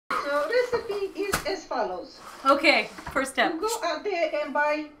follows. Okay, first step. You go out there and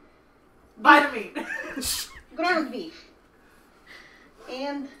buy the meat. ground beef.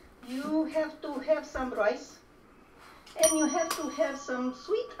 And you have to have some rice. And you have to have some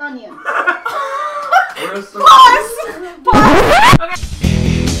sweet onion. Pause! Pause! Okay.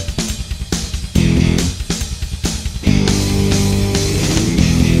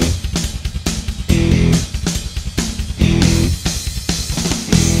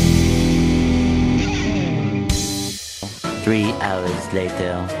 3 hours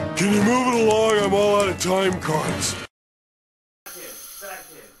later. Can you move it along? I'm all out of time cards.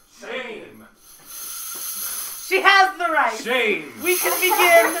 Shame. She has the right. Shame. We can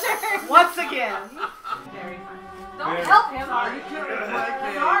begin once again. Very fun. Don't help him. Sorry.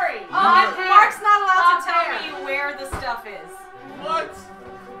 Sorry. Mark's not allowed to tell me where the stuff is. What?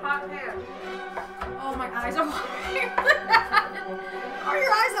 Hot pan. Oh, my eyes are watering. Are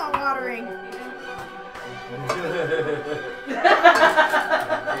your eyes not watering?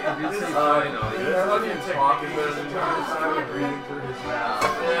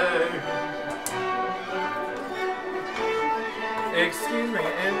 Excuse me,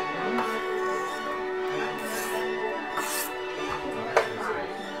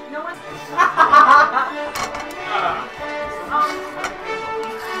 No one.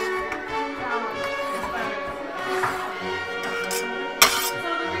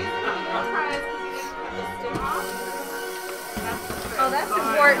 Oh, that's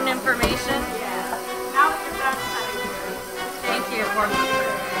important information. Now that you're done, Thank you.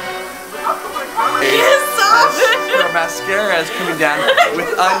 Our mascara is coming down with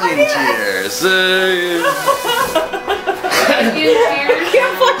onion tears.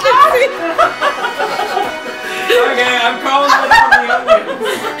 Okay, I'm calling it for the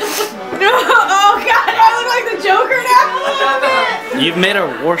onions. No, oh god, I look like the Joker now. You've made a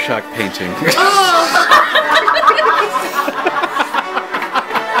Rorschach painting.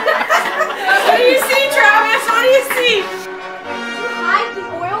 What do you see, Travis? What do you see? You hide the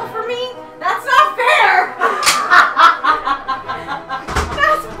oil for me? That's not fair.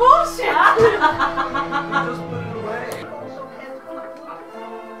 That's bullshit. Just put it away. Also have to put the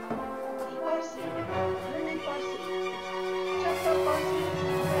parsley, lemon parsley, chopped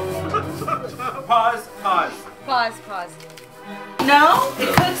up parsley. Pause. No? It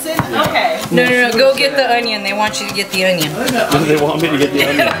cooks in. Okay. No, go get the onion. They want you to get the onion. They want me to get the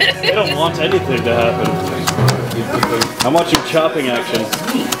onion. They don't want anything to happen. I'm watching chopping action.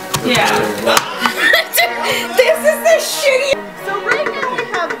 Yeah. This is the shitty. So right now we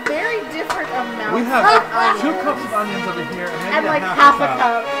have very different amounts. We have 2 cups of onions over here and like half a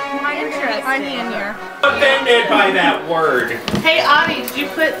cup. Interesting. Onion here. Offended by that word. Hey Adi, did you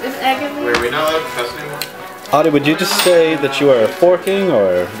put an egg in there? Wait, we're not allowed to cuss anymore? Adi, would you just say that you are forking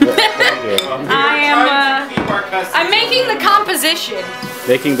or what are you doing? I'm making the composition.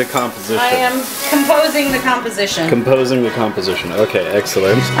 Making the composition? I am composing the composition. Composing the composition. Okay,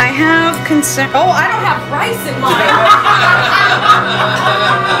 excellent. I have Oh, I don't have rice in mine.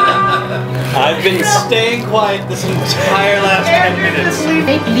 I've been staying quiet this entire last 10 minutes.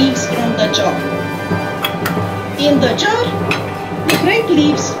 Grape leaves from the jar. In the jar, the grape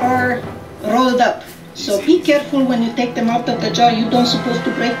leaves are rolled up. So be careful when you take them out of the jar. You don't supposed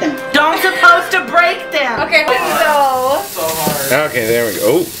to break them. Don't supposed to break them. Okay, so. So hard. Okay, there we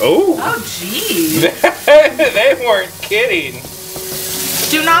go. Oh. Oh, geez. They weren't kidding.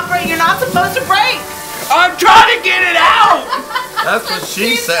 Do not break. You're not supposed to break. I'm trying to get it out! That's what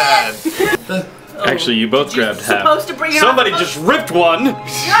she said. Actually, you both grabbed half. Supposed to break. Somebody just ripped one! You're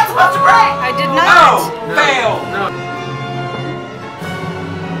not supposed to break. I did not. Oh, fail! No.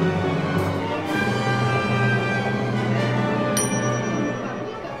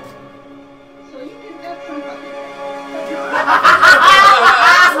 So you can add some paprika.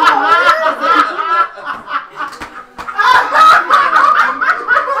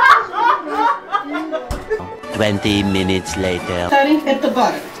 20 minutes later. Starting at the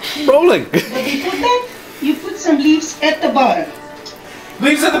bottom. Rolling! When you put that, you put some leaves at the bottom.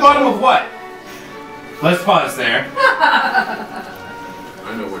 Leaves at the bottom of what? Let's pause there. I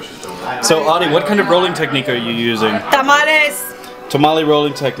know what she's doing. So, Adi, what kind of rolling technique are you using? Tamales. Tamale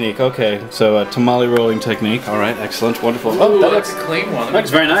rolling technique. Okay, so tamale rolling technique. All right, excellent, wonderful. Ooh, Oh, that that's looks a clean one.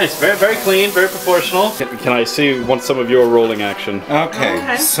 Looks very nice. Very, very clean, very proportional. Can I see some of your rolling action?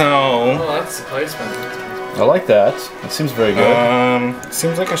 Okay, so... Oh, that's the placement. I like that. That seems very good.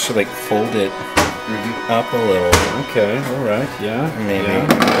 Seems like I should like fold it up a little. Okay, alright, yeah. Maybe.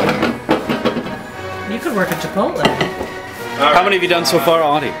 Yeah. You could work at Chipotle. How many have you done so far,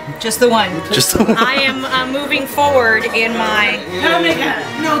 Audie? Just the one. Just the one. I am moving forward in my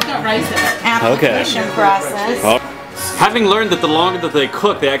application process. Oh. Having learned that the longer that they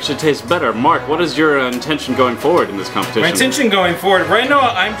cook, they actually taste better. Mark, what is your intention going forward in this competition? My intention going forward, right now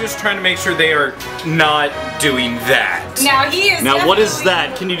I'm just trying to make sure they are not doing that. Now he is. Now what is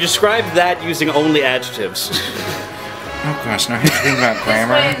that? Can you describe that using only adjectives? Oh gosh, now I have to think about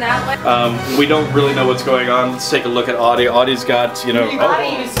grammar. We don't really know what's going on. Let's take a look at Audie. Audie's got, you know,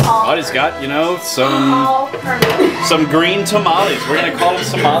 Audie's got, you know, some green tamales. We're gonna call them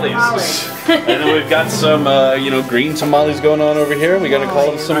tamales. And then we've got some, you know, green tamales going on over here. We're gonna call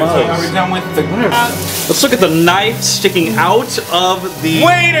them tamales. Are we done with the... Let's look at the knife sticking out of the...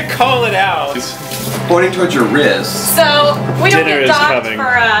 Way to call it out! Pointing towards your wrist. So we don't Dinner get is docked coming.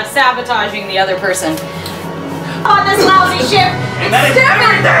 for sabotaging the other person. On this lousy ship, it's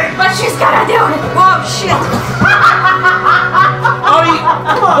stupid, but she's gonna do it. Oh shit!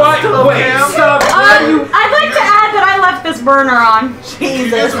 Wait, stop! I'd like to add that I left this burner on.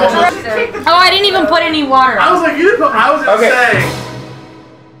 Jesus. Oh, I didn't even put any water on. I was like, you didn't put, I was gonna say.